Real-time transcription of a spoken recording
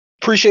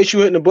Appreciate you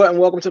hitting the button.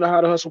 Welcome to the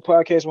How to Hustle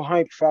podcast with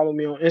HYMPE. Follow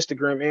me on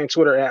Instagram and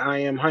Twitter at I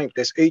am HYMPE.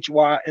 That's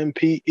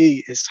HYMPE.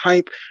 It's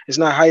HYMPE. It's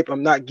not hype.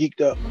 I'm not geeked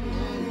up. Feeling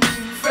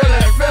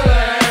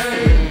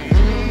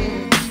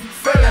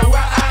where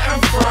I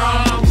am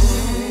from.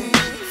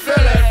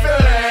 Feeling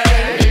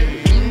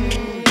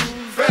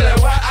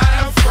where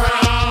I am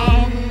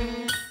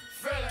from.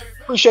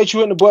 Appreciate you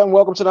hitting the button.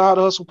 Welcome to the How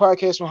to Hustle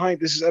podcast with HYMPE.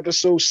 This is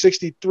episode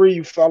 63.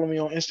 You follow me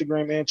on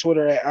Instagram and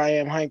Twitter at I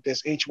am HYMPE.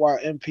 That's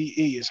HYMPE.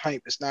 It's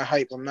HYMPE. It's not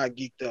hype. I'm not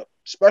geeked up.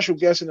 Special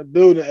guest in the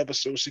building,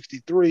 episode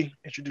 63.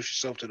 Introduce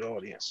yourself to the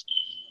audience.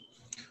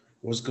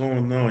 What's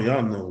going on?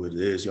 Y'all know what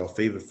it is. Y'all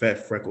favorite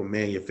fat freckled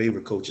man, your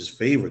favorite coach's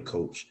favorite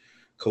coach,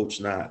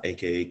 Coach Knot,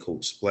 aka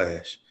Coach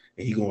Splash.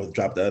 And he gonna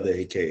drop the other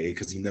AKA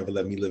because he never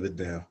let me live it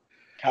down.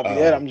 Copy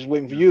that. I'm just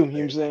waiting for you. You know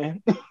what I'm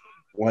saying?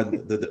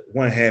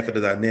 One half of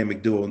the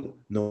dynamic duo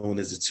known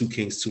as the Two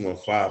Kings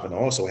 215, and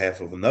also half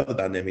of another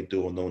dynamic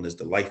duo known as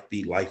the Life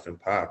Be Life and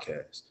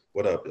Podcast.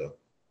 What up, yo?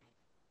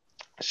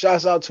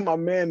 Shouts out to my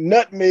man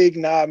Nutmeg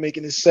Nah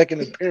making his second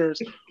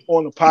appearance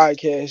on the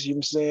podcast. You know what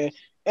I'm saying?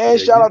 And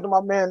shout out to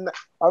my man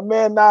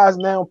Nah is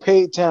now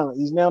paid talent.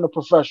 He's now the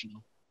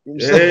professional. You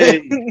know what I'm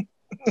saying?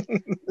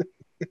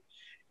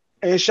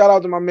 And shout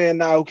out to my man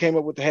Nah who came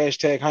up with the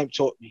hashtag Hype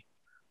Taught Me.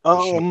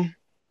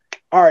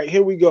 All right,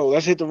 here we go.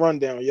 Let's hit the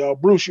rundown, y'all.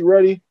 Bruce, you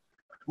ready?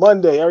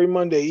 Every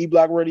Monday,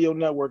 E-Block Radio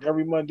Network.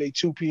 Every Monday,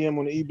 2 p.m.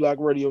 on the E-Block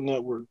Radio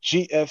Network.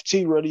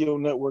 GFT Radio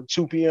Network,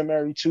 2 p.m.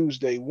 every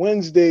Tuesday.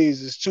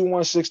 Wednesdays is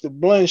 216 The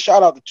Blend.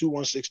 Shout out to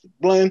 216 The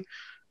Blend.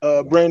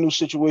 Brand new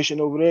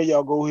situation over there.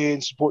 Y'all go ahead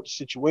and support the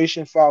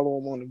situation. Follow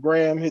them on the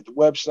gram. Hit the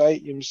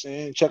website. You know what I'm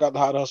saying? Check out the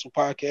How to Hustle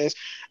podcast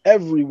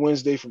every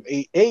Wednesday from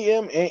 8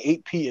 a.m. and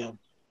 8 p.m.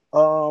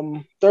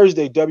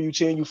 Thursday,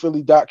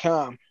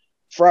 WTNUphilly.com.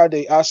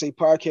 Friday, I Say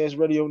Podcast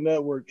Radio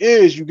Network.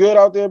 You good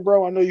out there,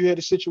 bro? I know you had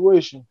a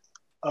situation.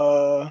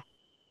 THC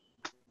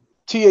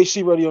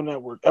Radio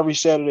Network every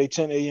Saturday,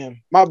 10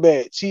 a.m. My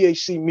bad.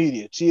 THC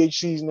Media.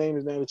 THC's name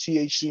is now the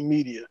THC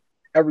Media.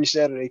 Every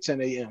Saturday,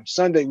 10 a.m.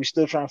 Sunday, we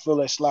still trying to fill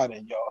that slot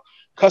in, y'all.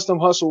 Custom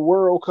Hustle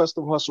World.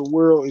 Custom Hustle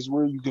World is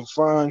where you can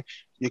find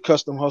your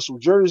custom hustle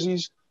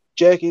jerseys,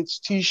 jackets,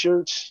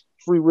 t-shirts,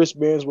 free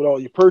wristbands with all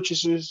your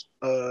purchases,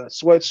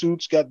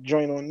 sweatsuits. Got the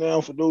joint on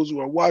now for those who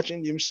are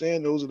watching. You know what I'm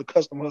saying? Those are the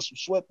Custom Hustle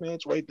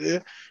sweatpants right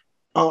there.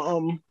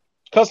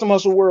 Custom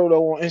Hustle World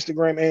though on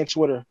Instagram and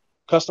Twitter.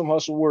 Custom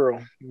Hustle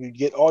World. You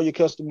get all your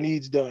custom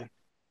needs done.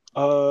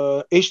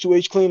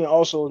 H2H Cleaning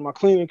also is my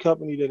cleaning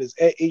company that is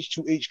at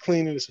H2H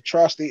Cleaning. It's a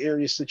tri-state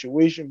area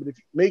situation, but if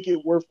you make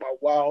it worth my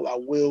while, I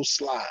will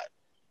slide.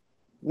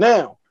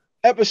 Now,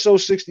 episode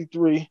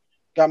 63,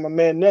 got my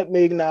man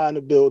Nutmeg Nah in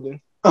the building.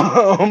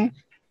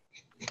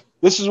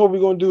 This is what we're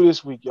going to do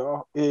this week,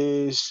 y'all,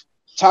 is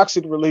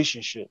toxic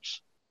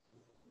relationships.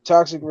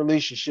 Toxic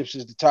relationships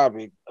is the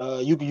topic.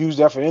 You can use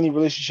that for any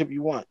relationship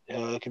you want.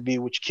 It can be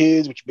with your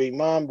kids, with your baby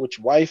mom, with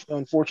your wife,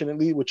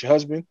 unfortunately, with your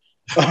husband,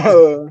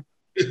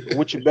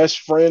 with your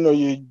best friend, or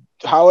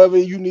however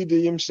you need to,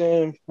 you know what I'm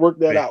saying, work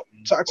that out.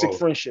 Toxic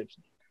friendships.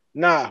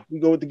 Nah, we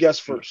go with the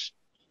guest first.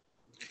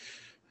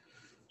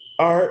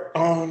 All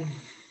right.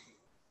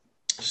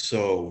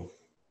 So,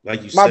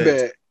 like you said. My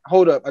bad.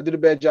 Hold up. I did a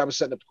bad job of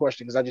setting up the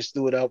question because I just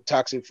threw it out.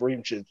 Toxic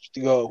friendships to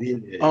go.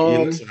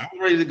 Listen,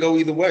 I'm ready to go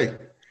either way.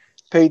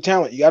 Paid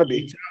talent. You got to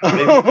be.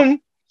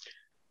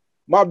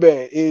 My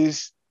bad.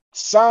 Is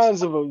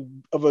signs of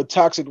a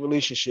toxic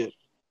relationship.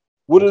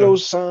 What are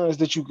those signs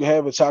that you could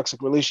have a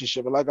toxic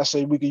relationship? And like I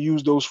said, we could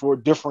use those for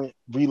different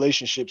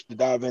relationships to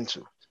dive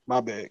into.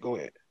 My bad. Go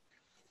ahead.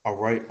 All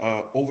right.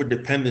 Over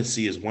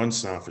dependency is one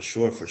sign for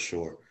sure.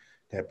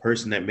 That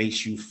person that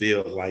makes you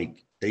feel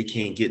like they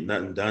can't get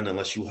nothing done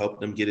unless you help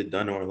them get it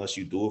done or unless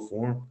you do it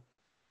for them.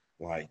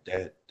 Like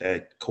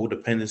that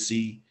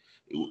codependency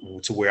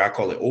to where I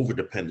call it over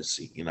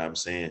dependency. You know what I'm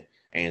saying?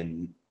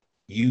 And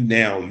you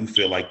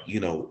feel like,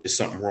 there's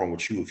something wrong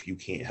with you if you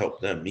can't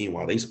help them.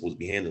 Meanwhile, they supposed to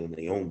be handling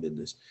their own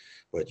business,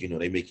 but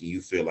they making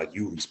you feel like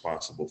you're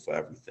responsible for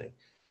everything.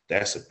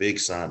 That's a big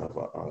sign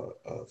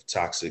of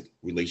toxic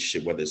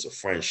relationship, whether it's a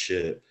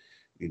friendship,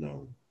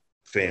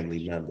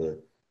 family member.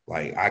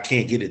 Like, I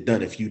can't get it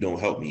done if you don't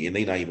help me, and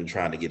they're not even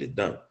trying to get it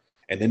done.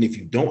 And then if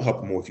you don't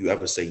help them, or if you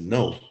ever say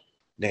no,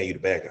 now you're the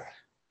bad guy.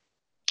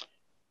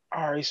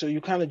 All right, so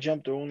you kind of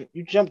jumped on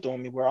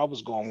me where I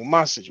was going with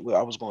my situation. What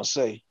I was going to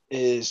say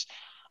is,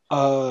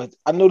 I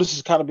know this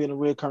is kind of being a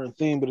recurring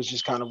theme, but it's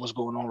just kind of what's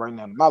going on right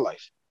now in my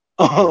life.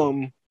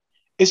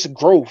 It's a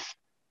growth.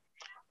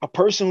 A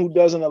person who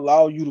doesn't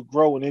allow you to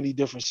grow in any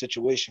different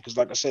situation, because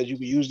like I said, you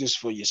can use this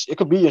for it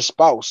could be your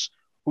spouse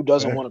who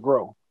doesn't want to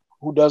grow,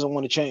 who doesn't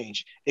want to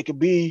change. It could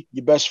be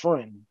your best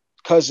friend,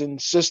 cousin,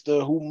 sister,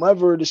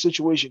 whomever the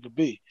situation could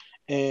be.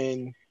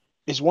 And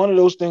it's one of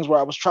those things where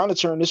I was trying to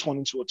turn this one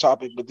into a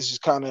topic, but this is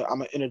I'm going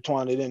to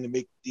intertwine it in to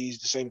make these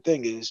the same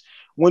thing is,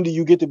 when do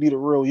you get to be the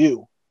real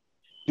you?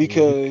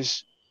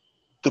 Because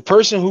the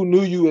person who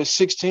knew you at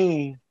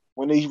 16,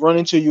 when they run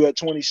into you at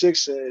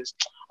 26 says,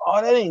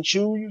 oh, that ain't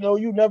you.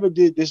 You never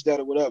did this, that,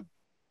 or whatever.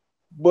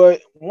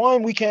 But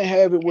one, we can't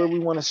have it where we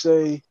want to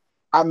say,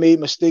 I made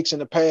mistakes in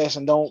the past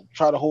and don't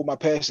try to hold my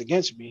past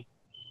against me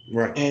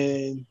Right.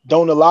 and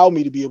don't allow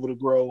me to be able to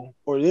grow,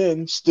 or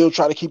then still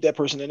try to keep that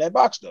person in that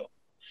box though.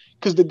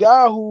 Because the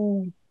guy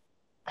who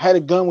had a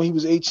gun when he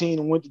was 18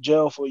 and went to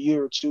jail for a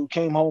year or two,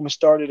 came home and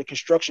started a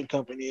construction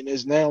company and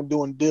is now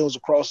doing deals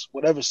across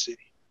whatever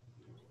city.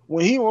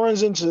 When he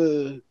runs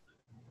into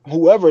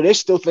whoever, they're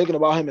still thinking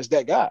about him as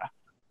that guy.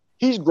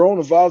 He's grown,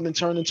 evolved, and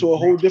turned into a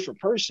whole different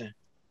person.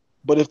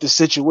 But if the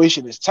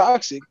situation is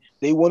toxic,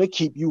 they want to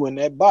keep you in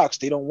that box.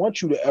 They don't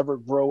want you to ever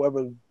grow,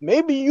 ever.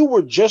 Maybe you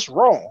were just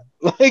wrong.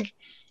 Like, you know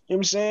what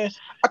I'm saying?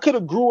 I could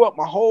have grew up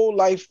my whole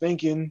life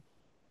thinking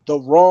the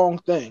wrong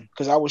thing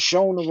because I was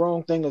shown the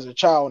wrong thing as a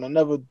child and I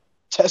never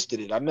tested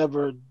it. I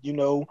never,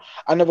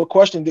 I never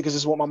questioned it because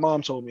it's what my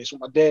mom told me. It's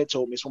what my dad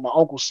told me. It's what my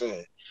uncle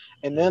said.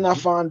 And then I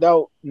find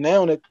out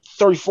now at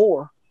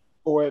 34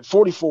 or at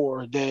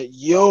 44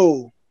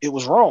 that, it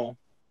was wrong.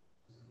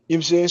 You know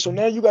what I'm saying? So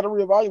now you got to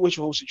reevaluate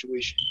your whole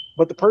situation.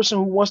 But the person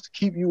who wants to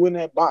keep you in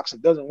that box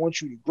and doesn't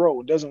want you to grow,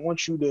 and doesn't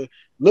want you to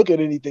look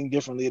at anything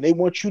differently, and they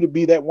want you to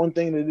be that one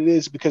thing that it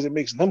is because it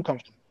makes them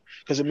comfortable,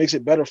 because it makes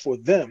it better for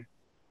them,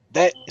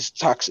 that is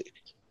toxic.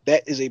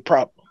 That is a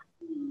problem.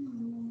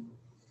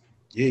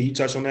 Yeah, you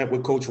touched on that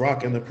with Coach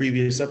Rock in the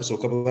previous episode,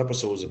 a couple of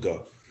episodes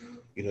ago.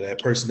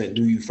 That person that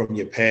knew you from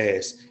your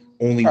past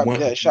only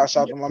wanted. Shouts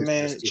out to my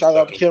man. Shout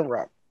out to Kim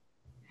Rock.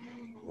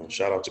 Well,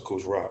 shout out to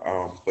Coach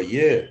Rock. But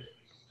yeah,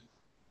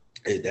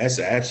 that's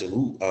an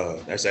absolute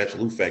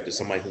fact that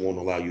somebody who won't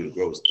allow you to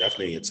grow is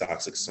definitely a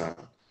toxic sign.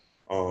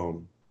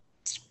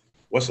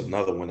 What's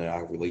another one that I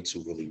relate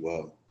to really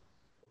well?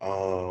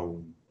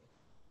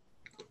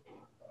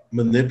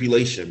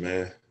 Manipulation,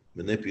 man.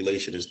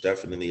 Manipulation is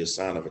definitely a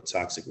sign of a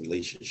toxic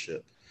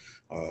relationship.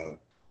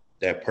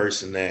 That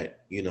person that,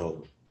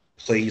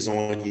 plays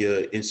on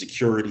your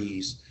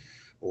insecurities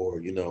or,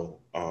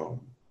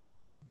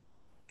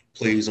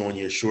 plays on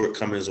your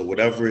shortcomings or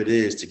whatever it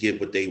is to get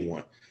what they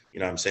want. You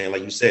know what I'm saying?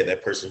 Like you said,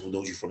 that person who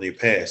knows you from your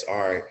past. All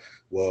right,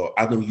 well,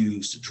 I know you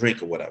used to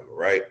drink or whatever,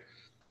 right?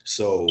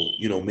 So,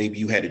 maybe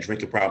you had a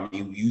drinking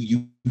problem.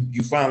 You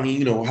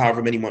finally,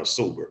 however many months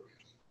sober.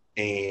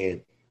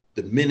 And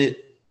the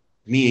minute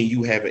me and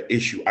you have an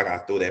issue, I got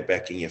to throw that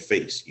back in your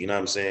face. You know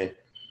what I'm saying?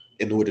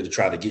 In order to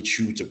try to get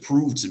you to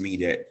prove to me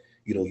that,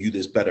 you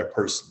this better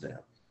person now.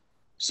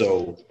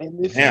 So now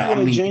I'm back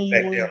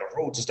down the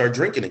road to start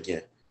drinking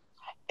again.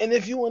 And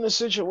if you're in a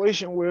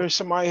situation where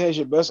somebody has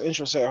your best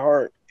interest at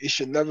heart, it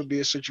should never be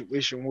a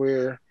situation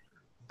where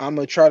I'm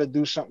going to try to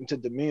do something to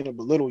demean or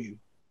belittle you.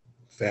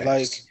 Facts.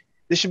 Like,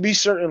 there should be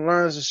certain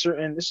lines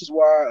and this is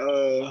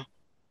why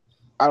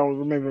I don't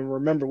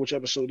remember which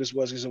episode this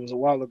was because it was a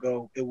while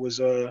ago. It was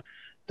the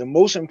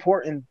most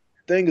important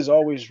thing is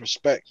always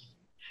respect.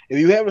 If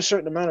you have a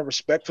certain amount of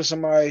respect for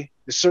somebody,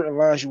 there's certain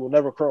lines you will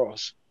never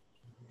cross.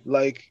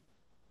 Like,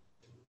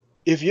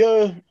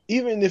 even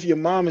if your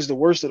mom is the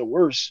worst of the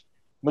worst,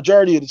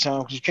 majority of the time,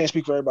 because you can't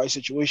speak for everybody's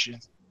situation,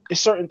 it's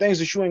certain things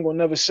that you ain't gonna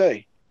never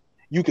say.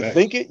 You can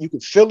think it, you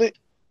can feel it,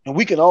 and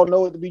we can all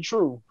know it to be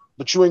true,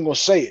 but you ain't gonna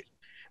say it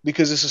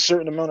because it's a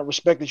certain amount of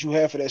respect that you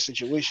have for that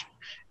situation.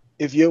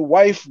 If your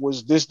wife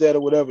was this, that,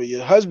 or whatever,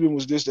 your husband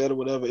was this, that, or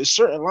whatever, it's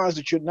certain lines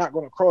that you're not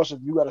going to cross if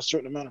you got a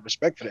certain amount of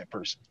respect for that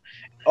person.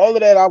 All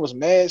of that I was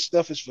mad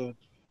stuff is for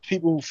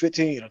people who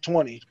 15 or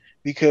 20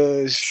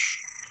 because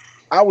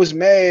I was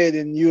mad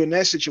and you're in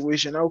that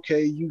situation.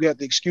 Okay, you got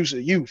the excuse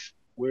of youth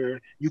where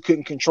you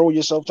couldn't control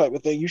yourself type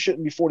of thing. You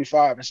shouldn't be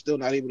 45 and still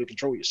not able to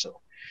control yourself.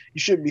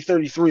 You shouldn't be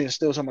 33 and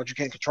still talking about you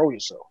can't control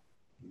yourself.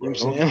 You know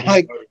what I'm saying?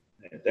 Like,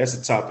 that's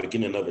a topic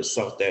in and of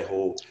itself. That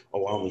whole, I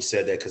only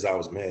said that because I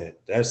was mad.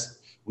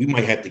 We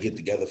might have to get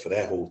together for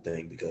that whole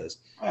thing because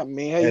I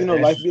mean, hey,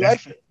 life be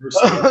life.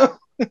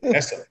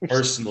 That's a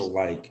personal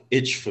like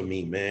itch for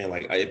me, man.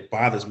 Like it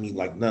bothers me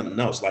like nothing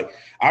else. Like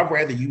I'd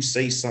rather you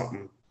say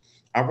something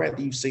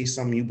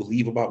you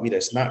believe about me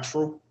that's not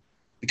true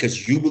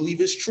because you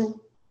believe it's true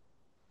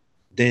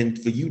than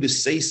for you to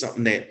say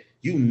something that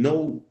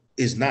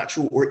is not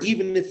true, or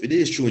even if it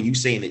is true and you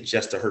saying it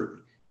just to hurt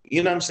me.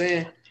 You know what I'm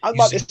saying? I was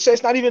about to say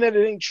it's not even that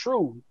it ain't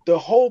true. The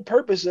whole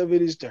purpose of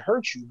it is to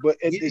hurt you, but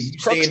at the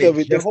crux of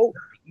it,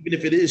 even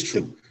if it is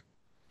true,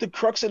 the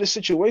crux of the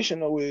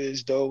situation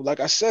though, like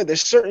I said,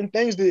 there's certain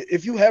things that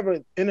if you have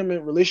an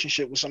intimate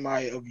relationship with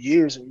somebody of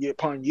years and year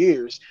upon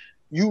years,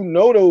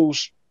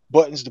 those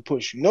buttons to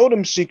push,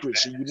 them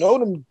secrets, and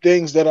them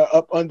things that are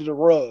up under the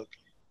rug.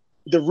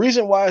 The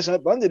reason why it's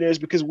up under there is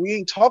because we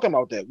ain't talking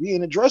about that. We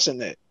ain't addressing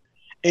that.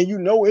 And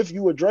if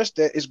you address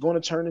that, it's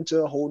going to turn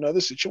into a whole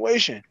nother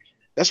situation.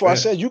 That's why I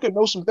said you can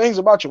know some things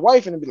about your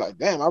wife and be like,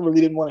 damn, I really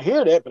didn't want to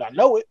hear that, but I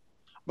know it.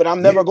 But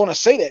I'm never going to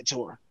say that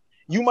to her.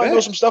 You might know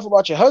some stuff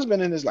about your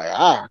husband and it's like,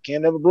 I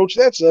can't never broach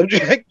that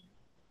subject.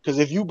 Because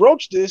if you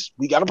broach this,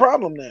 we got a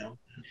problem now.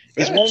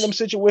 It's one of them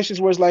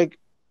situations where it's like,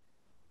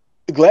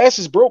 the glass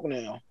is broke now. You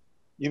know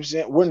what I'm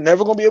saying? We're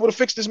never going to be able to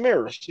fix this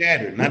mirror.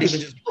 Shattered, not even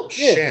just broke,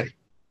 shattered.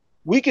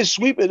 We can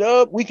sweep it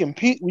up. We can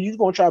you're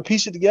going to try to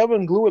piece it together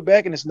and glue it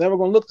back and it's never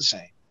going to look the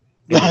same.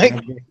 Like,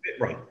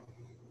 right.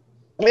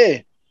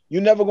 Yeah.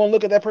 You're never going to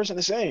look at that person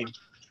the same.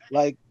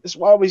 Like it's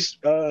why always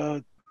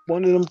one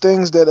of them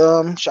things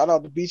that shout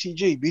out to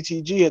BTG.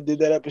 BTG had did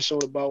that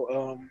episode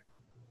about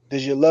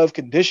does your love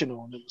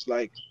conditional? And it was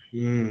like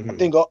Mm-hmm.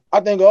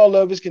 I think all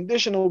love is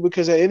conditional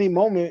because at any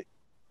moment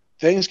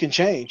things can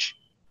change.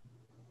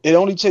 It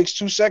only takes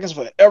 2 seconds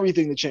for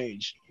everything to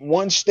change.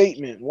 One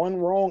statement, one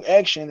wrong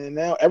action, and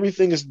now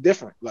everything is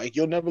different. Like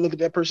you'll never look at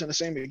that person the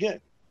same again.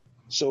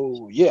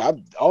 So yeah,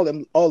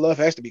 all love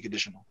has to be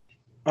conditional.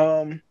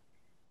 Um,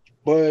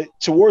 but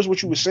towards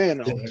what you were saying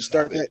though, to That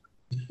start that,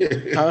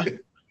 huh? topic.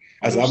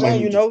 I As I was might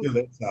saying, need to feel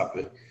that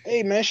topic.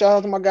 hey man, shout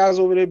out to my guys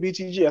over there,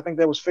 BTG. I think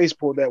that was Face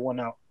pulled that one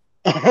out.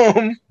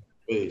 Um,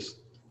 Please.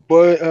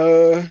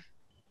 but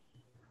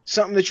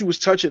something that you was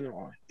touching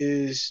on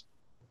is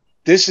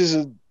this is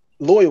a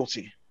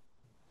loyalty.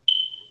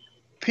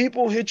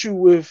 People hit you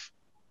with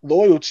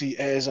loyalty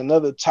as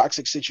another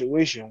toxic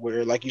situation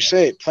where, like you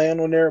said, playing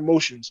on their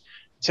emotions,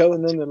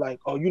 telling them that like,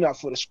 oh, you're not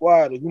for the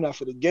squad or you're not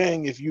for the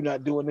gang if you're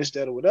not doing this,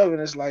 that, or whatever.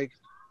 And it's like,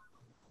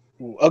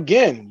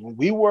 again, when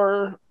we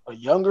were a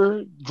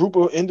younger group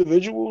of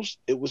individuals,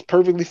 it was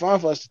perfectly fine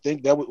for us to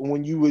think that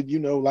when you would,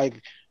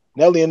 like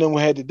Nelly and them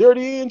had the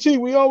dirty ENT,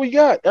 we all we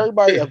got.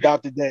 Everybody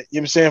adopted that, you know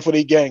what I'm saying, for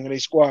their gang and their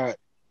squad.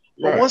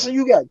 But Right. once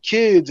you got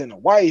kids and a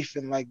wife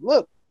and like,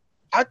 look,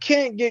 I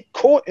can't get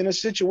caught in a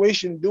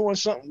situation doing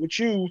something with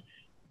you,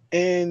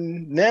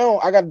 and now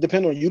I got to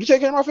depend on you to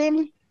take care of my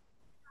family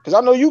because I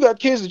know you got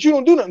kids that you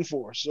don't do nothing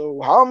for. So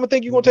how I'm gonna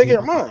think you're gonna take care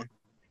of mine?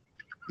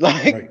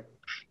 Like, Right.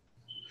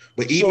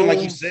 But even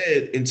like you so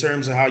said, in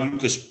terms of how you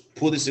could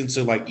pull this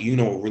into like,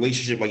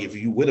 relationship, like if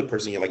you with a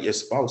person, you're like your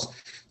spouse,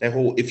 that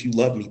whole if you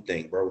love me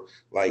thing, bro,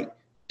 like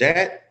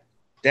that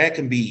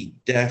can be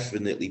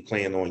definitely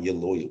playing on your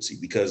loyalty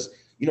because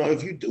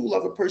if you do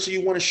love a person,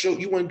 you want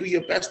to do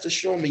your best to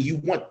show them, and you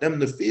want them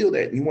to feel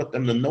that, and you want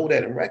them to know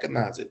that and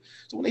recognize it.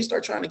 So when they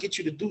start trying to get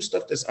you to do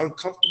stuff that's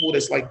uncomfortable,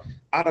 that's like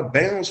out of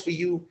bounds for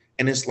you,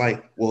 and it's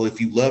like, well, if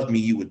you loved me,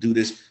 you would do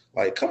this.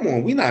 Like, come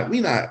on, we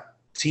not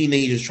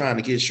teenagers trying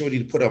to get shorty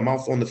to put her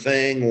mouth on the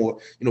thing or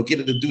get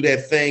her to do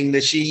that thing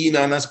that she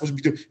not supposed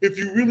to be doing. If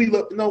you really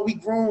love, no, we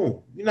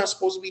grown. You're not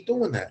supposed to be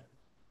doing that.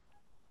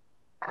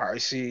 I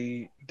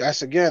see.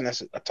 That's a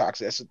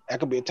toxic. That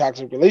could be a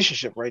toxic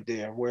relationship right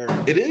there, where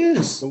It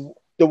is.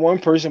 the one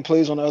person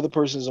plays on the other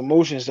person's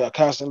emotions to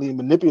constantly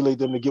manipulate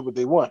them to get what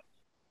they want.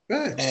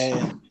 Facts.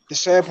 And the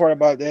sad part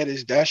about that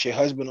is that's your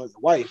husband or your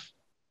wife.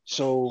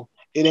 So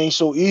it ain't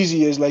so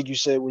easy as like you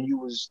said when you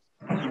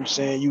were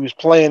saying you was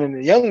playing in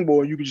the young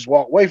boy, you could just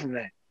walk away from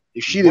that.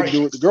 If she didn't Right.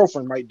 do it, the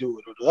girlfriend might do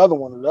it, or the other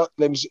one. Let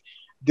me see.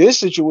 This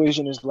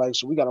situation is like,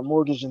 so we got a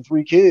mortgage and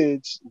 3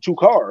 kids, and 2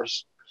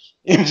 cars.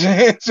 You know what I'm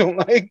saying? So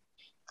like,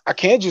 I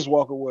can't just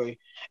walk away.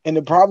 And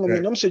the problem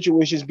in them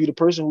situations be the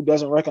person who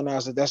doesn't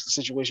recognize that that's the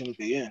situation that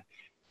they're in.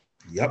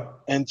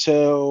 Yep.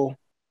 Until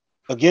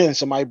again,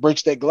 somebody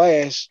breaks that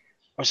glass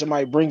or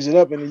somebody brings it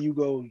up, and then you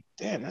go,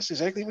 damn, that's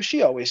exactly what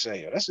she always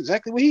say, or that's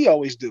exactly what he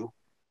always do.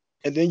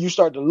 And then you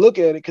start to look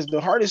at it, because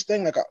the hardest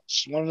thing, like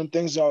one of them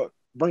things I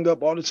bring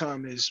up all the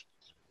time, is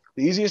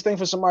the easiest thing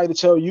for somebody to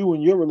tell you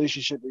in your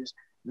relationship is,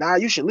 nah,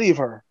 you should leave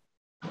her.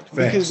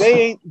 Because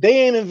Facts.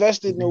 they ain't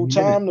invested no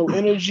time, no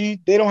energy.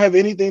 They don't have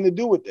anything to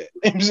do with that.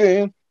 You know what I'm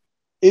saying?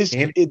 It's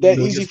that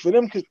easy for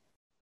them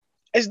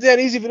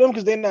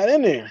because they're not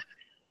in there.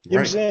 You know what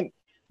I'm saying?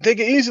 They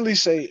can easily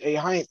say,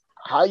 hey,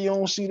 how you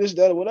don't see this,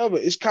 that, or whatever.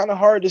 It's kind of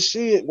hard to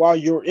see it while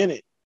you're in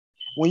it.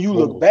 When you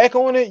look back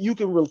on it, you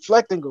can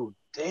reflect and go,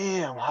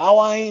 damn, how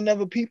I ain't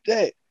never peeped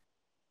that.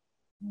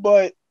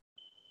 But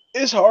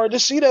it's hard to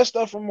see that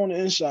stuff from on the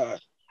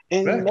inside.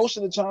 And most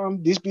of the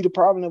time, this be the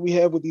problem that we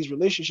have with these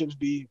relationships,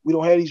 we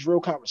don't have these real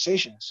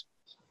conversations.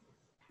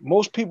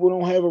 Most people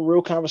don't have a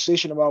real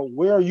conversation about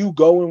where are you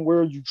going, where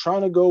are you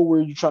trying to go, where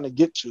are you trying to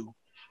get to?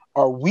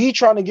 Are we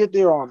trying to get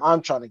there, or am I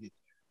trying to get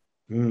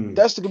there?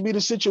 That's going to be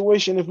the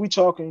situation if we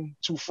talking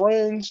to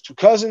friends, to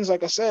cousins,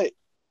 like I said,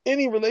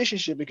 any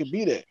relationship, it could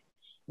be that.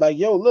 Like,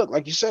 yo, look,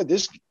 like you said,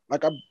 this,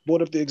 like I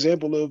brought up the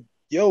example of,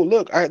 yo,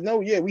 look, I know,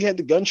 yeah, we had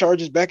the gun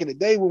charges back in the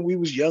day when we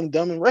was young,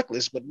 dumb, and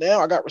reckless, but now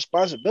I got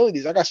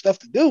responsibilities. I got stuff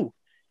to do.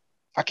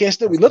 I can't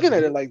still be looking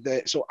at it like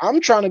that. So I'm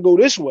trying to go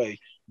this way.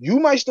 You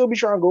might still be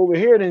trying to go over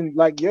here. Then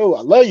like, yo,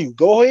 I love you.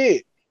 Go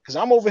ahead. Because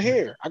I'm over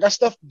here. I got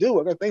stuff to do.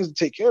 I got things to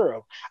take care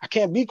of. I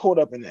can't be caught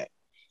up in that.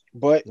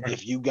 But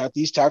if you got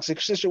these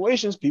toxic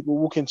situations, people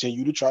will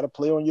continue to try to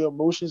play on your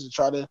emotions and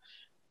try to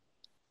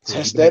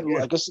test that,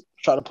 I guess,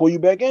 try to pull you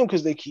back in,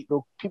 because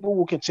people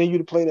will continue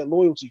to play that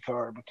loyalty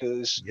card,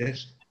 because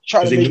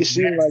try to make it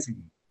seem like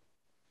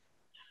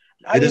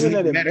it doesn't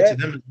even matter to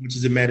them as much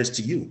as it matters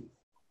to you.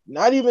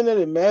 Not even that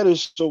it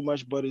matters so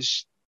much, but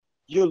it's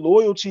your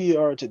loyalty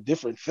are to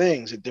different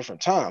things at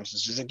different times.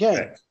 This is,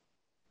 again,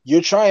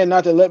 you're trying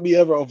not to let me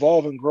ever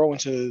evolve and grow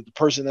into the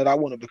person that I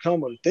want to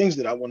become or the things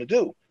that I want to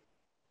do.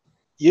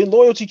 Your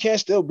loyalty can't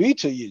still be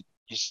to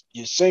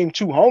your same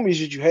 2 homies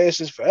that you had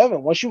since forever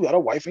once you got a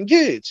wife and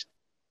kids.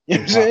 You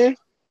know what I'm saying?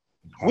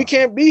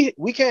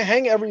 We can't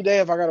hang every day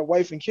if I got a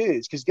wife and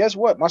kids, because guess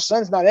what? My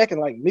son's not acting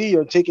like me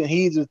or taking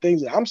heed of the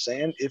things that I'm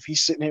saying if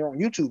he's sitting here on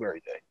YouTube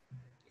every day.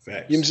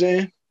 Facts. You know what I'm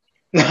saying?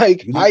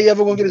 Like, how you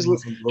ever gonna get his?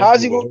 How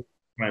is he gonna?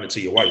 Plan it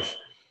to your wife.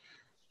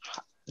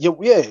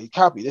 Yeah,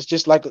 copy. It's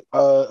just like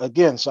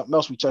again, something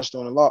else we touched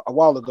on a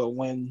while ago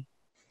when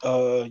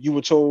you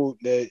were told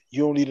that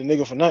you don't need a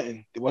nigga for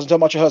nothing. It wasn't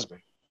talking about your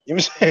husband. You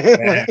know what I'm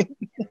saying? Like,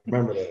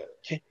 Remember that.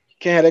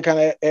 Can't have that kind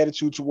of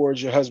attitude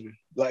towards your husband.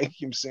 Like,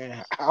 you know what I'm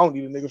saying? I don't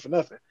need a nigga for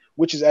nothing.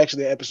 Which is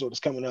actually an episode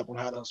that's coming up on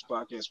How to Hustle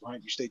Podcast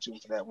behind you. Stay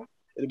tuned for that one.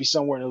 It'll be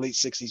somewhere in the late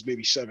 60s,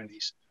 maybe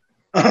 70s.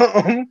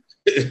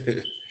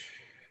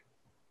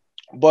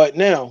 But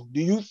now,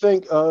 do you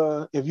think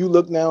if you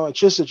look now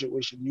at your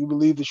situation, do you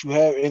believe that you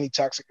have any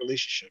toxic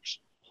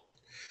relationships?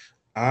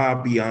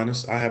 I'll be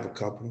honest, I have a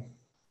couple.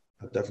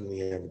 I definitely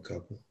have a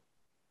couple.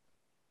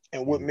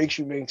 And what makes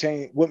you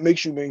maintain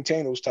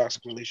those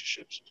toxic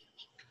relationships?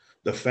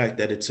 The fact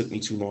that it took me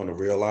too long to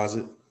realize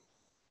it.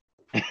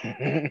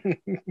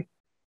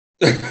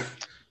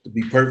 To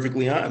be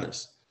perfectly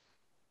honest.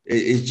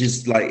 It's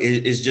just like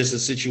it's just a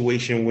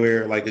situation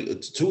where like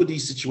two of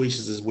these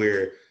situations is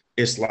where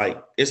it's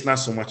like it's not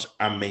so much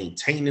I'm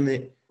maintaining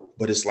it,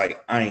 but it's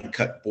like I ain't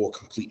cut boy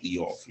completely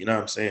off. You know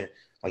what I'm saying?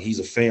 Like he's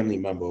a family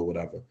member or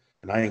whatever,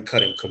 and I ain't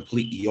cut him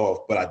completely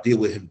off, but I deal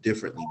with him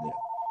differently now. You know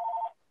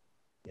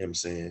what I'm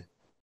saying?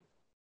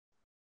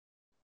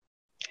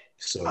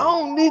 So I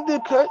don't need to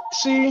cut.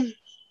 See,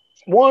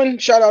 one,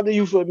 shout out to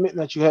you for admitting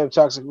that you have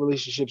toxic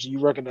relationships and you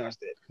recognize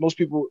that. Most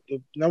people,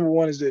 the number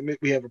one is to admit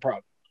we have a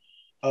problem.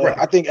 right.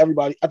 I think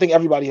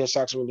everybody has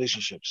toxic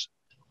relationships.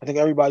 I think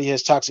everybody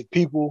has toxic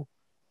people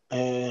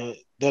and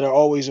that are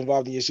always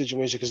involved in your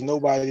situation because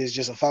nobody is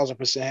just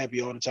 1,000%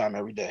 happy all the time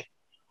every day.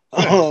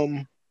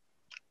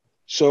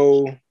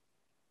 So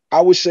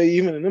I would say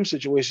even in them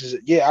situations,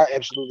 yeah, I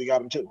absolutely got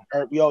them too.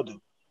 We all do.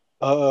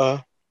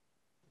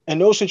 In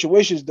those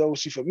situations, though,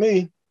 see, for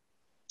me,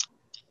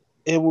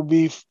 it would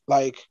be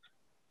like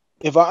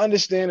if I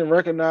understand and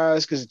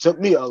recognize, because it took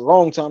me a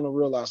long time to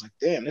realize, like,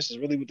 damn, this is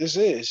really what this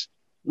is.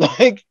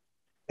 Like,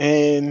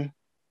 and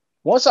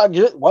once I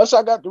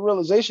got the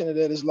realization of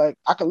that, it's like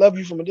I can love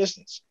you from a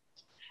distance.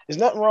 There's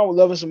nothing wrong with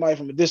loving somebody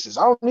from a distance.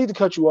 I don't need to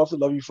cut you off to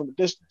love you from a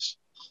distance.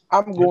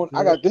 I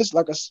got this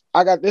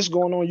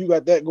going on, you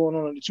got that going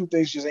on, and the two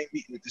things just ain't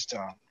meeting at this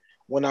time.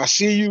 When I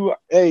see you,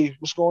 hey,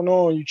 what's going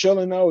on? You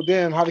chilling? Oh,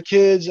 damn, how the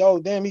kids? Oh,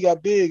 damn, he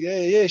got big.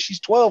 Hey, yeah, she's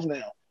 12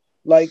 now.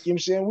 Like, you know what I'm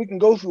saying? We can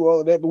go through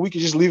all of that, but we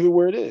can just leave it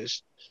where it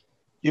is.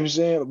 You know what I'm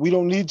saying? We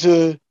don't need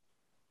to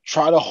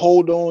try to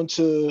hold on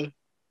to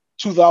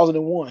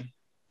 2001.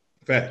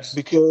 Facts.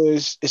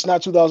 Because it's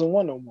not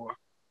 2001 no more.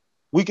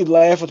 We could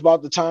laugh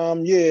about the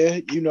time, yeah,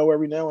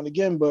 every now and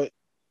again, but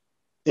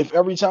if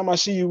every time I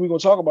see you, we're going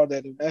to talk about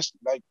that, and that's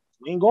like,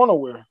 we ain't going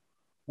nowhere.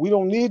 We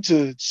don't need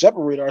to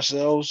separate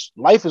ourselves.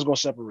 Life is going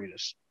to separate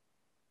us.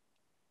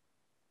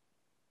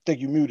 I think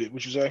you muted.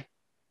 What you say?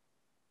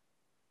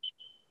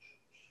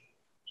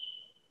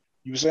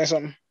 You were saying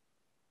something?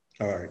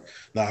 All right.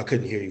 No, I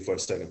couldn't hear you for a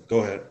second.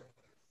 Go ahead.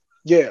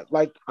 Yeah,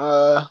 like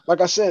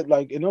I said,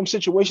 like in them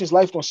situations,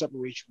 life gonna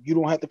separate you. You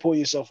don't have to pull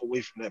yourself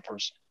away from that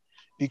person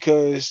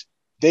because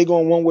they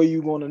going one way,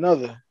 you going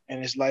another.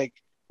 And it's like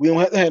we don't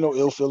have to have no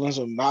ill feelings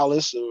or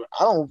malice, or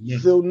I don't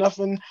feel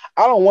nothing.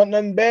 I don't want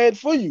nothing bad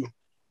for you.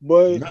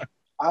 But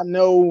I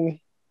know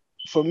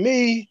for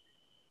me,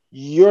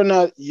 you're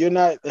not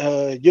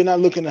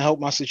looking to help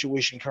my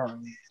situation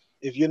currently.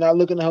 If you're not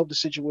looking to help the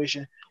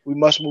situation, we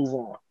must move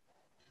on.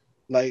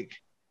 Like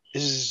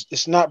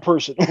it's not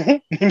personal. You know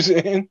what I'm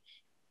saying?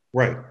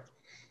 Right.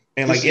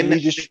 And like in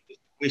that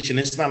situation,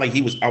 it's not like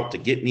he was out to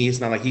get me. It's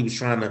not like he was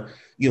trying to,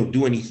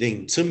 do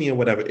anything to me or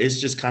whatever. It's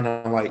just kind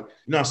of like,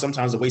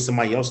 sometimes the way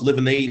somebody else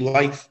living their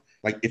life,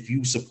 like if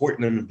you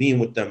supporting them and being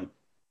with them,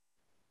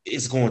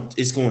 it's going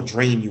to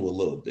drain you a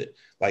little bit.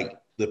 Like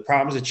the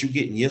problems that you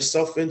getting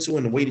yourself into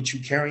and the way that you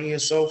carrying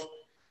yourself,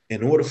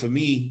 in order for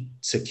me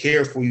to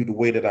care for you the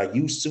way that I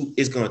used to,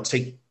 it's going to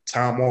take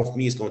time off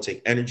me. It's going to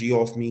take energy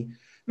off me.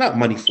 Not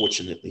money,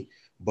 fortunately,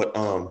 but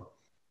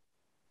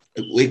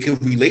it can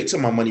relate to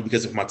my money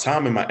because if my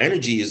time and my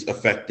energy is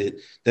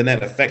affected, then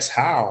that affects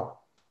how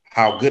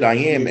good I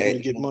am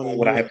at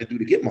what I have to do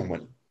to get my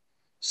money.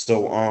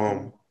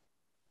 So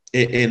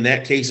in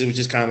that case, it was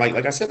just kind of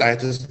like I said, I had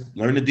to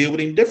learn to deal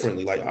with him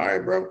differently. Like, all right,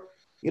 bro,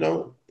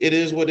 it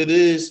is what it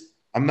is.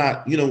 I'm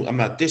not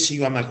dissing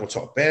you. I'm not going to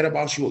talk bad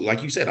about you.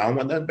 Like you said, I don't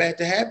want nothing bad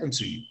to happen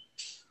to you.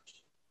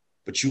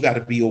 But you got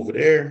to be over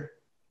there.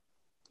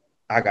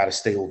 I got to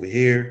stay over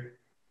here.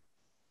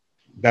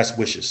 Best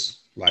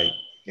wishes. Like,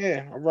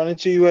 yeah, I run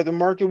into you at the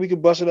market. We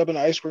could bust it up in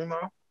the ice cream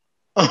aisle.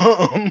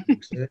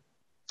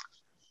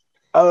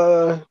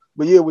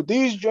 But yeah, with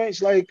these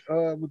joints, like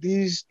with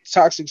these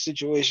toxic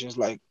situations,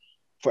 like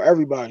for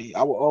everybody,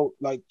 I will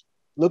like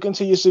look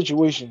into your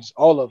situations,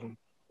 all of them,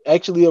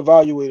 actually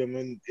evaluate them,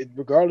 and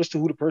regardless to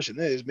who the person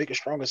is, make a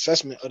strong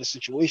assessment of the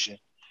situation.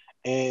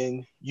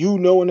 And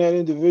knowing that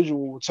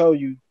individual will tell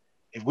you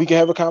if we can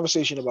have a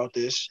conversation about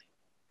this,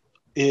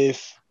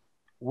 if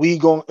we're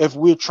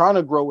trying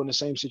to grow in the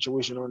same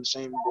situation or in the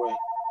same way.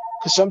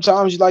 Because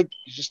sometimes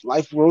just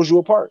life throws you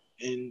apart,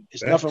 and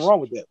it's nothing wrong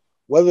with that.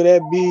 Whether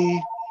that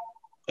be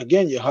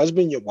again, your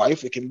husband, your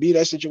wife, it can be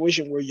that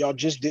situation where y'all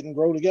just didn't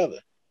grow together.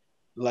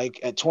 Like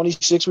at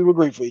 26, we were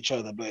great for each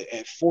other, but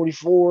at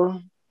 44,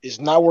 it's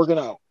not working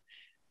out.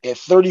 At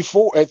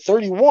 34, at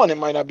 31, it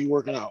might not be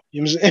working out.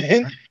 You know what I'm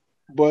saying?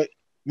 But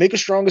make a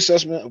strong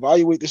assessment,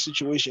 evaluate the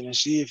situation, and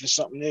see if it's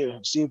something there.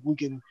 See if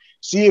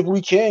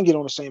we can get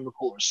on the same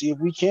accord. See if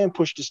we can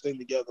push this thing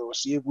together, or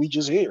see if we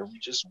just here.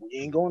 We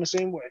ain't going the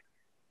same way.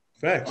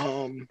 Facts.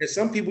 And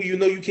some people you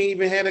can't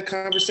even have a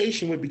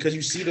conversation with because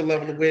you see the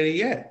level of where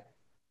they at.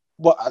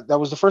 Well, that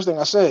was the first thing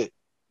I said.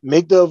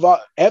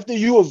 After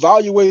you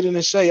evaluate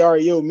and say, all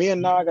right, yo, me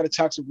and Nah got a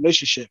toxic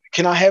relationship.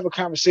 Can I have a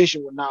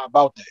conversation with Nah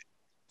about that?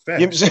 Facts.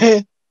 You know what I'm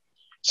saying?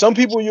 Some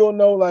people you'll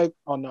know, like,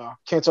 oh no,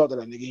 can't talk to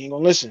that nigga. He ain't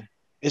gonna listen.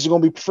 It's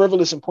gonna be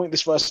frivolous and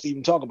pointless for us to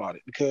even talk about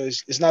it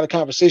because it's not a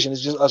conversation.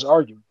 It's just us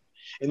arguing.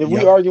 And if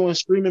we arguing,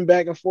 screaming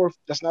back and forth,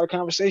 that's not a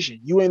conversation.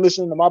 You ain't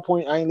listening to my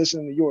point. I ain't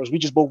listening to yours. We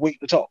just both waiting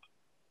to talk.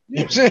 You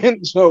know what I'm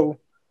saying? So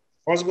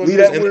leave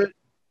that where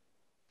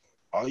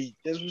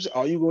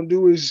all you gonna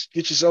do is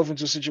get yourself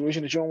into a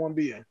situation that you don't want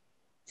to be in.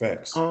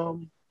 Facts. All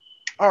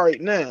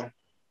right, now,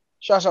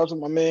 shouts out to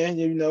my man.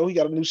 You know, he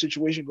got a new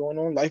situation going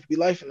on. Life be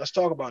life, and let's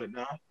talk about it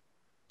now.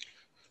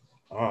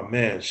 Oh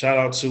man, shout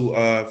out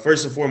to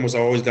first and foremost, I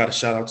always got a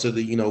shout out to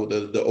the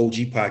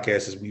OG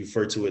podcast as we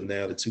refer to it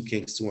now, the Two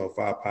Kings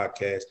 215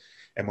 podcast,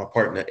 and my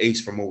partner Ace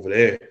from over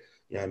there.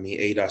 You know what I mean,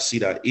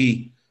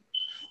 A.C.E.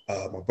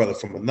 My brother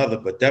from another,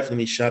 but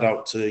definitely shout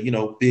out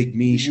to Big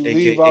Mish. You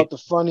leave out the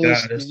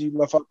funniest.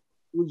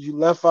 You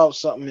left out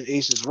something in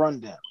Ace's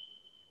rundown.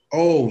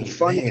 Oh, the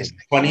funniest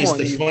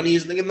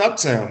nigga in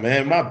Uptown,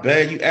 man. My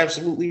bad. You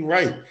absolutely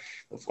right.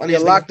 A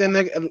locked in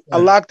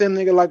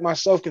nigga like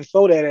myself can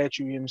throw that at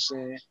you. You know what I'm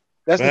saying?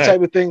 That's the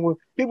type of thing when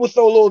people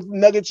throw little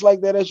nuggets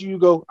like that at you. You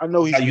go, I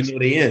know he's. How you know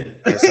they in?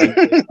 That's how you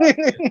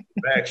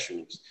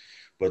factuals.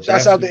 But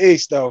shouts out to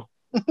Ace though.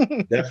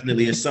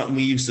 Definitely, it's something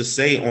we used to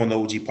say on the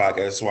OG podcast.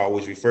 That's why I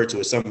always refer to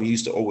it. Something we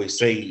used to always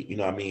say. You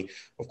know what I mean?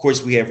 Of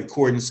course, we have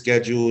recording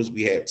schedules,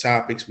 we have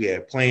topics, we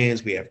have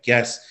plans, we have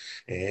guests,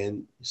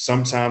 and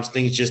sometimes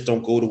things just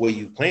don't go the way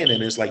you plan.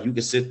 And it's like you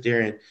can sit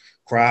there and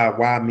cry,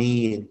 why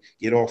me, and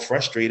get all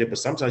frustrated. But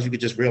sometimes you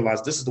could just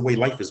realize this is the way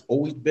life has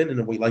always been and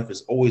the way life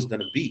is always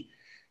going to be.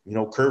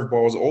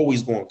 Curveballs are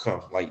always going to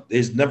come. Like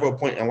there's never a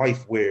point in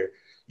life where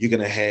you're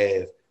going to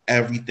have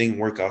everything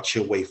work out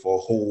your way for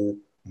a whole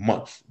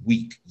month,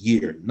 week,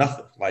 year,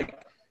 nothing.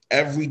 Like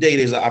every day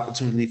there's an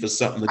opportunity for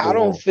something to go wrong. I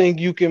don't think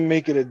you can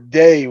make it a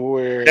day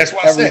where that's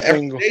why I said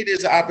every day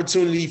there's an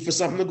opportunity for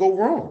something to go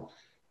wrong.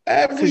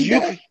 Every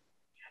day.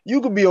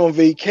 You could be on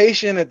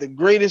vacation at the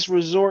greatest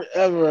resort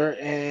ever,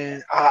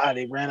 and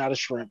they ran out of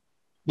shrimp.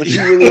 But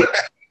you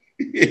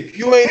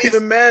ain't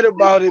even mad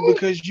about it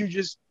because you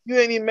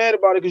ain't even mad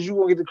about it because you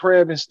gonna get the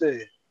crab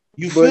instead.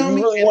 You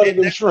really wanted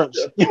them shrimps.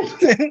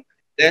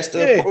 That's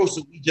the approach.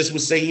 So we just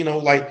would say,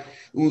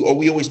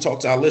 we always talk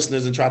to our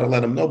listeners and try to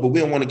let them know, but we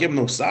don't want to give them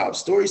no sob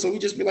story. So we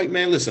just be like,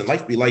 man, listen,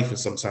 life be life, and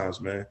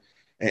sometimes, man,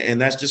 and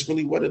that's just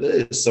really what it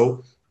is.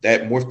 So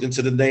that morphed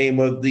into the name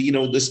of the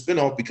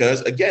spinoff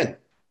because again.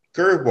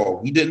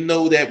 Curveball. We didn't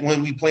know that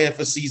when we planned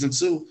for season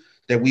 2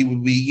 that we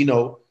would be,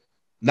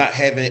 not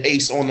having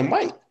Ace on the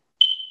mic.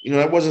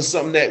 That wasn't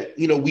something that,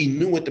 we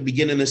knew at the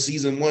beginning of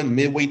season 1,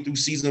 midway through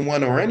season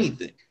 1 or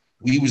anything.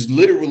 We was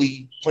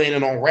literally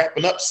planning on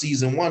wrapping up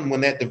season 1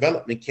 when that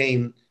development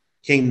came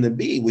to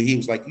be, where he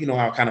was like,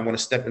 I kind of want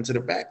to step into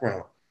the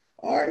background.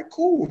 All right,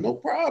 cool. No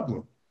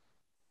problem.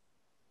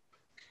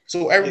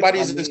 So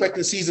everybody's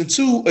expecting season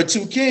 2 of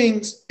Two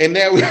Kings. And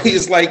now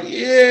it's like,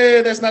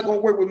 that's not going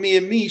to work with me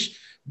and Mish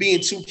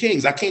being Two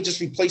Kings. I can't just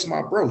replace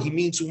my bro. He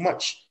means too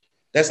much.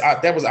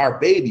 That was our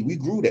baby. We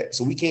grew that.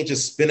 So we can't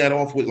just spin that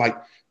off with like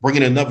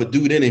bringing another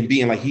dude in and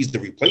being like, he's the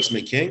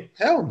replacement king.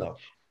 Hell no.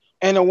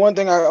 And the one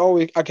thing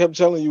I kept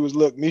telling you was,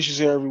 look, Misha's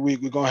here every week.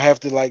 We're going to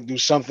have to like do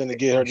something to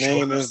get her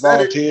name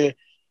involved here.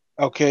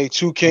 Okay.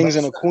 Two kings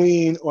and a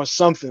queen or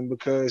something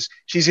because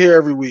she's here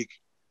every week.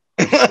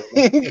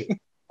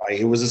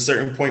 It was a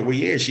certain point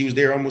where, she was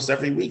there almost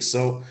every week.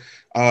 So,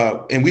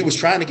 and we was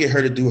trying to get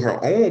her to do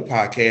her own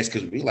podcast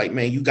because we like,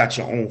 man, you got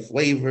your own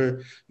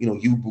flavor.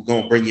 You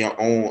gonna bring your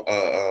own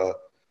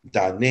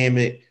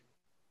dynamic,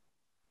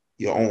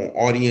 your own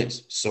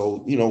audience.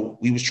 So,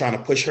 we was trying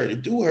to push her to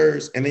do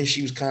hers. And then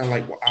she was kind of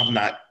like, well, I'm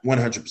not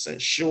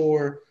 100%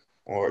 sure.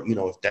 Or,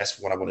 if that's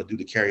what I want to do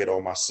to carry it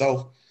on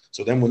myself.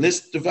 So then when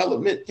this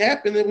development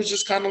happened, it was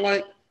just kind of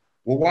like,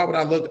 well, why would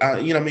I look,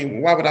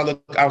 why would I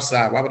look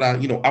outside? Why would I,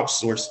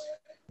 outsource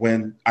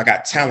when I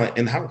got talent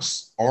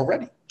in-house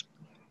already?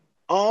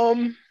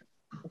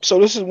 So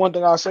this is one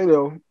thing I'll say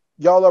though.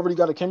 Y'all already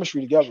got a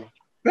chemistry together.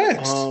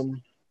 Thanks.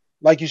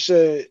 Like you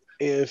said,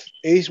 if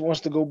Ace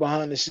wants to go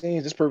behind the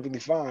scenes, that's perfectly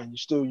fine.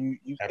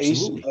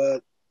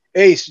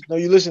 Ace,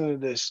 you listen to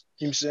this.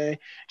 You know what I'm saying?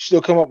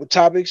 Still come up with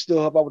topics,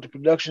 still help out with the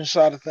production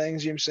side of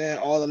things, you know what I'm saying?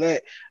 All of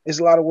that. There's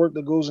a lot of work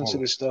that goes into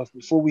this stuff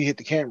before we hit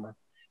the camera.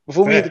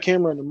 Before we hit the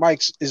camera and the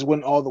mics is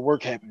when all the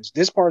work happens.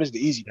 This part is the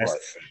easy part.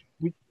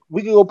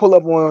 we can go pull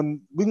up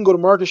on, we can go to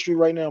Market Street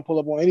right now and pull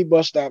up on any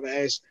bus stop and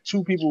ask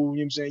two people, you know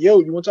what I'm saying,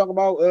 yo, you want to talk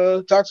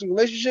about toxic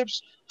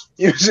relationships?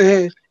 You know what I'm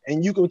saying?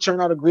 And you can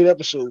turn out a great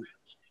episode.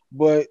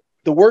 But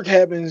the work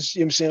happens, you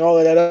know what I'm saying, all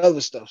of that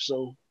other stuff.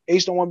 So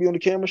Ace don't want to be on the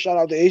camera. Shout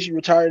out to Ace. He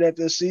retired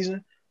after the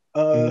season.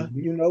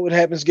 You know, it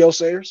happens, Gale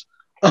Sayers.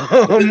 Just, you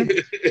know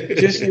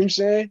what I'm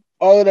saying?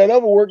 All of that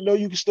other work, though,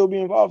 you can still be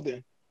involved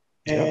in.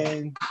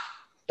 And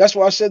that's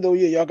why I said, though,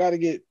 yeah, y'all gotta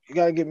get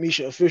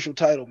Misha official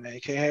title, man.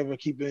 Can't have her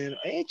keep in.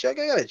 I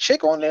got a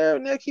chick on there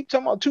and they keep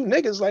talking about two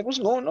niggas. Like, what's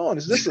going on?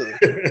 Is this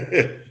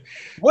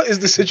what is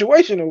the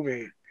situation over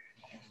here?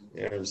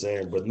 You know what I'm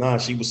saying? But nah,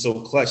 she was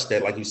so clutch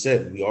that, like you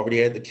said, we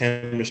already had the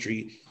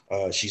chemistry.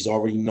 She's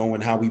already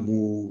knowing how we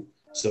move.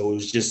 So it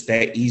was just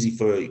that easy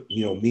for,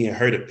 you know, me and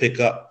her to pick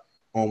up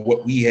on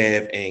what we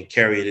have and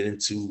carry it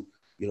into,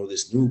 you know,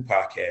 this new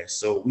podcast.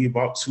 So we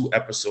about 2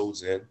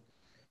 episodes in.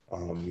 You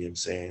know what I'm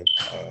saying?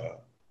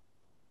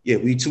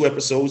 We 2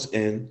 episodes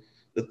in.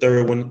 The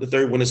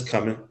third one is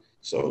coming.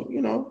 So,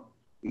 you know,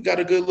 we got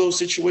a good little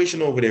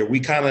situation over there. We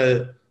kind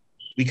of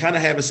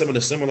having some of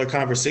the similar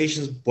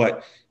conversations,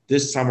 but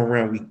this time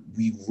around,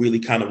 we really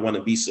kind of want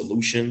to be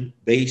solution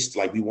based.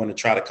 Like, we want to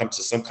try to come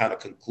to some kind of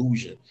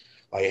conclusion.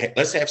 Like,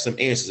 let's have some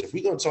answers. If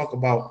we're going to talk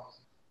about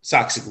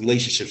toxic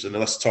relationships, then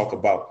let's talk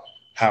about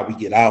how we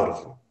get out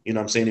of them. You know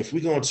what I'm saying? If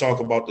we're going to talk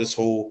about this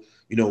whole,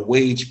 you know,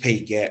 wage pay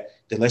gap,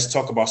 then let's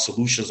talk about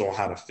solutions on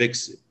how to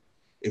fix it.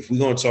 If we're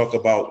going to talk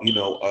about, you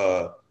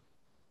know,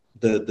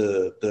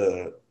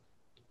 the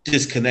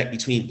disconnect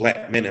between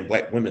Black men and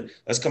Black women,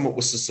 let's come up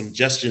with some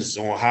suggestions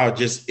on how,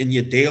 just in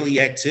your daily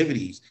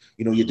activities,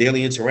 you know, your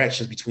daily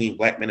interactions between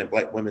Black men and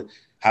Black women,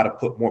 how to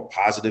put more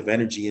positive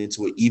energy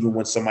into it, even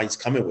when somebody's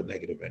coming with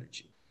negative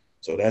energy.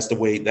 So that's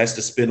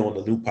the spin on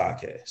the new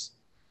podcast.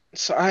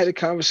 So I had a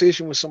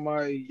conversation with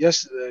somebody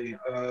yesterday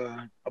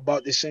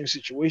about this same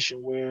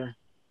situation where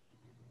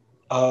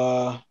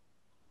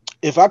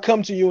if I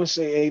come to you and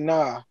say, hey,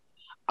 nah,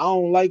 I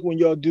don't like when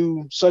y'all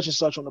do such and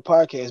such on the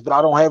podcast, but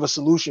I don't have a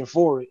solution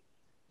for it,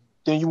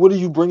 then what are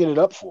you bringing it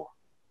up for?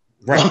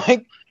 Right.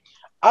 Like,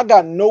 I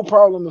got no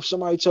problem if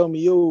somebody tell me,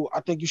 yo,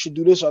 I think you should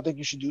do this, or I think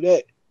you should do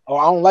that,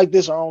 or I don't like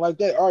this, or I don't like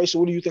that. All right, so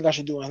what do you think I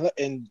should do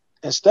and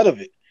instead of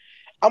it?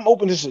 I'm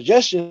open to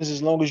suggestions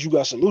as long as you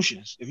got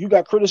solutions. If you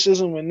got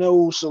criticism and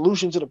no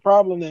solution to the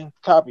problem, then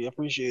copy. I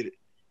appreciate it.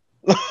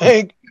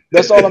 Like,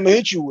 that's all I'm gonna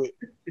hit you with.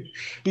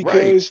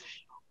 Because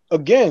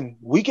again,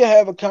 we can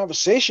have a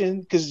conversation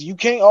because you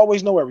can't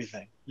always know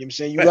everything. You know what I'm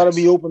saying? You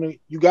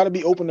gotta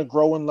be open to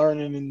growing,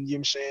 learning, and, you know what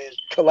I'm saying,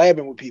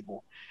 collabing with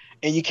people.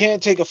 And you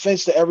can't take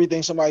offense to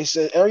everything somebody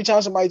says. Every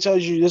time somebody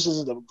tells you this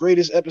is the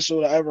greatest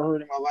episode I ever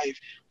heard in my life,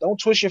 don't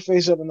twist your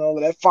face up and all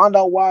of that. Find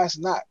out why it's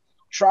not.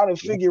 Try to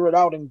figure it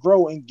out and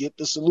grow and get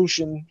the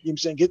solution, you know what I'm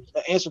saying, get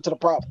the answer to the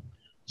problem.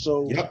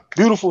 So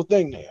beautiful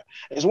thing there.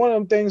 It's one of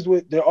them things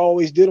they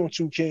always did on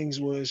Two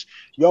Kings was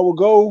y'all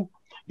go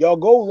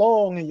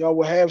long and y'all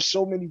will have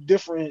so many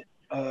different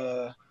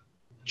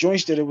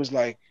joints that it was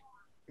like,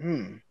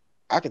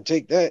 I can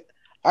take that.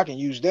 I can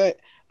use that.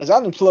 Because I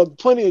done plugged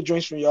plenty of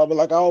joints from y'all, but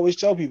like I always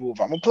tell people,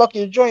 if I'm gonna pluck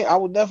your joint, I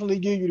will definitely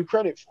give you the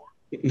credit for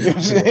it. You know what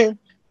I'm saying?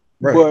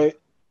 Right.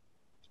 But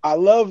I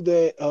love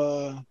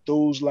that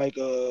those like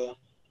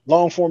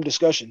long form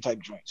discussion type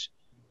joints.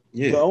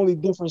 Yeah. The only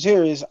difference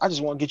here is I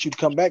just want to get you to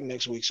come back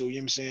next week. So, you know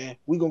what I'm saying?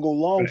 We're gonna go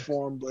long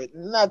form, but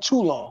not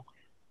too long.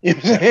 You know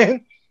what I'm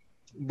saying?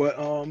 But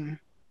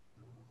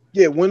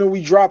when are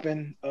we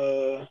dropping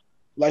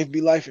Life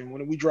Be Lifing?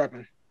 When are we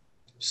dropping?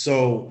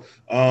 So,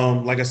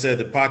 like I said,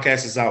 the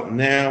podcast is out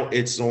now.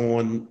 It's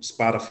on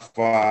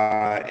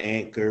Spotify,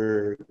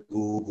 Anchor,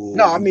 Google.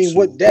 No, I mean,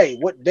 what day?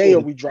 What day are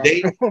we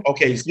dropping?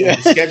 Okay, so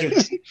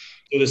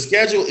the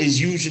schedule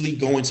is usually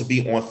going to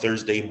be on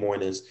Thursday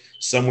mornings,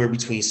 somewhere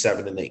between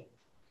 7 and 8.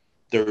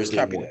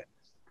 Thursday morning.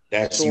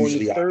 That's so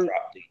usually our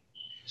drop date.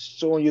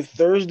 So on your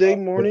Thursday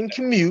morning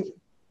commute.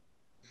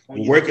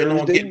 We're working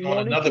on getting on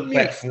another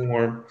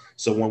platform.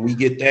 So when we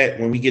get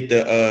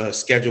the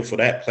schedule for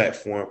that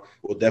platform,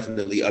 we'll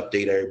definitely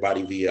update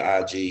everybody via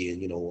IG and,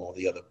 you know, all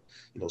the other,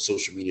 you know,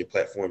 social media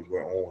platforms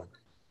we're on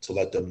to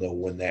let them know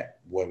when they're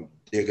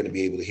going to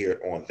be able to hear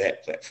it on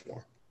that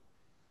platform.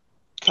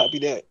 Copy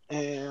that.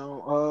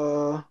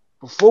 And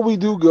before we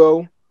do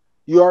go,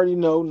 you already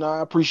know, I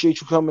appreciate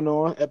you coming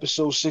on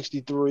episode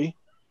 63.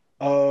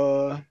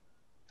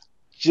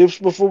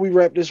 Just before we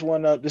wrap this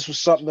one up, this was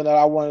something that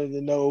I wanted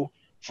to know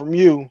from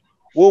you.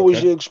 What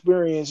was your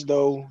experience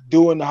though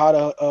doing the How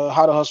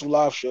to Hustle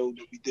live show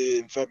that we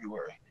did in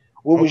February?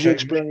 What was your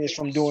experience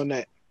from doing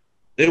that?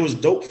 It was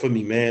dope for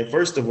me, man.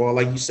 First of all,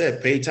 like you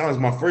said, paid talent is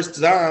my first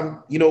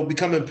time, you know,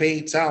 becoming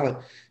paid talent.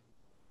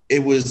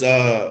 It was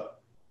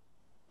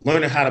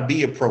learning how to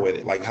be a pro at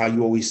it. Like how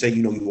you always say,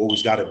 you know, you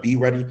always got to be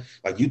ready.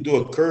 Like you threw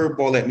a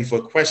curveball at me for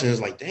a question.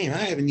 It's like, damn, I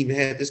haven't even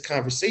had this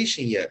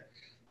conversation yet.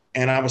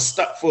 And I was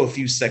stuck for a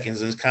few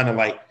seconds. And it's kind of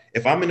like,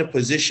 if I'm in a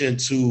position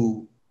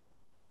to,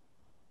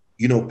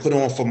 you know, put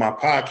on for my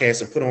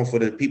podcast and put on for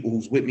the people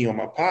who's with me on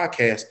my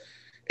podcast,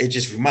 it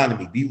just reminded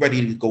me, be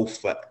ready to go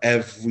for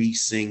every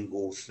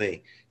single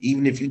thing.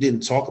 Even if you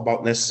didn't talk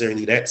about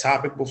necessarily that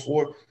topic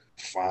before,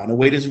 find a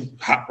way to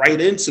hop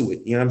right into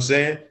it. You know what I'm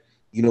saying?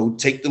 You know,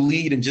 take the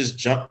lead and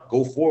just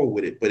go forward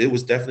with it. But it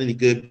was definitely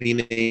good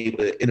being able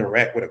to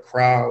interact with a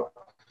crowd.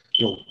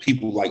 You know,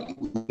 people like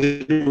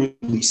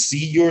literally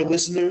see your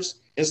listeners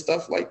and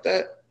stuff like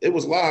that. It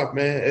was live,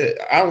 man.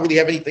 I don't really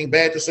have anything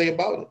bad to say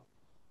about it.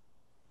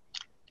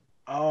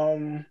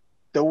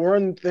 The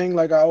one thing,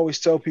 like I always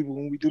tell people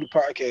when we do the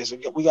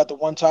podcast, we got the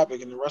one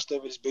topic and the rest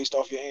of it is based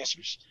off your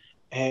answers.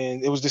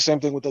 And it was the same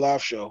thing with the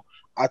live show.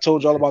 I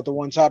told y'all about the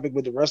one topic,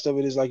 but the rest of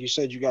it is, like you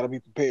said, you got to be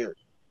prepared.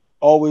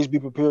 Always be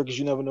prepared because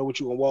you never know what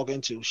you're going to walk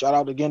into. Shout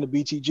out again to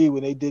BTG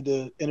when they did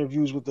the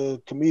interviews with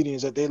the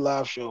comedians at their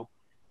live show.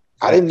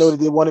 I didn't know that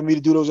they wanted me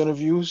to do those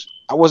interviews.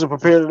 I wasn't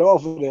prepared at all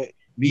for that.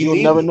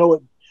 You'll never know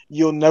it.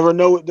 You'll never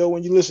know it, though,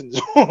 when you listen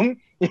to them. You know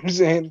what I'm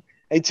saying?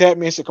 They tapped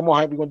me and said, come on,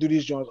 Hype, we're going to do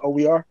these joints. Oh,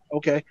 we are?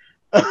 Okay.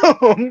 You know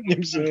what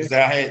I'm saying?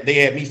 They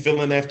had me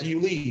feeling after you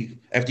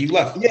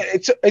left. Yeah,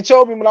 it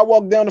told me when I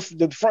walked down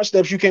the front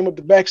steps, you came up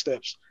the back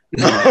steps.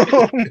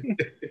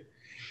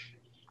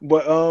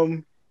 But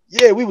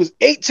yeah, we was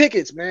 8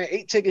 tickets, man.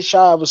 8 tickets shy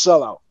of a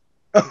sellout.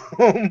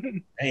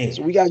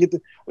 So we gotta get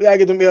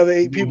them other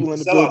 8 people in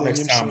the building.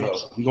 Next time, though.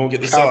 We're gonna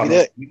get the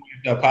sellout. We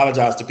have to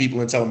apologize to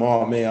people and tell them,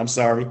 oh man, I'm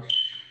sorry.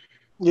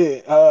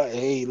 Yeah,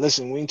 hey,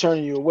 listen, we ain't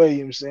turning you away, you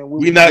know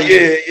what I'm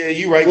saying?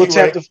 You right.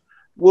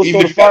 We'll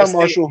throw the fire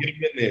marshal.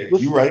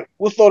 You right.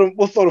 We'll throw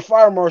the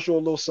fire marshal a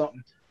little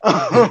something.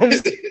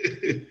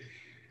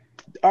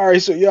 All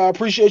right, so I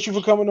appreciate you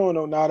for coming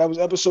on. Now that was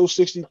episode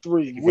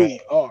 63. We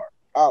are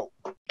out.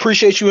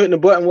 Appreciate you hitting the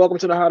button. Welcome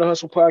to the How to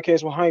Hustle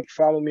podcast with Hype.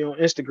 Follow me on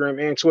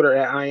Instagram and Twitter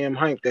at I am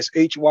Hype. That's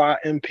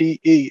HYMPE.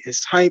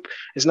 It's Hype.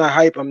 It's not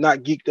hype. I'm not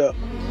geeked up.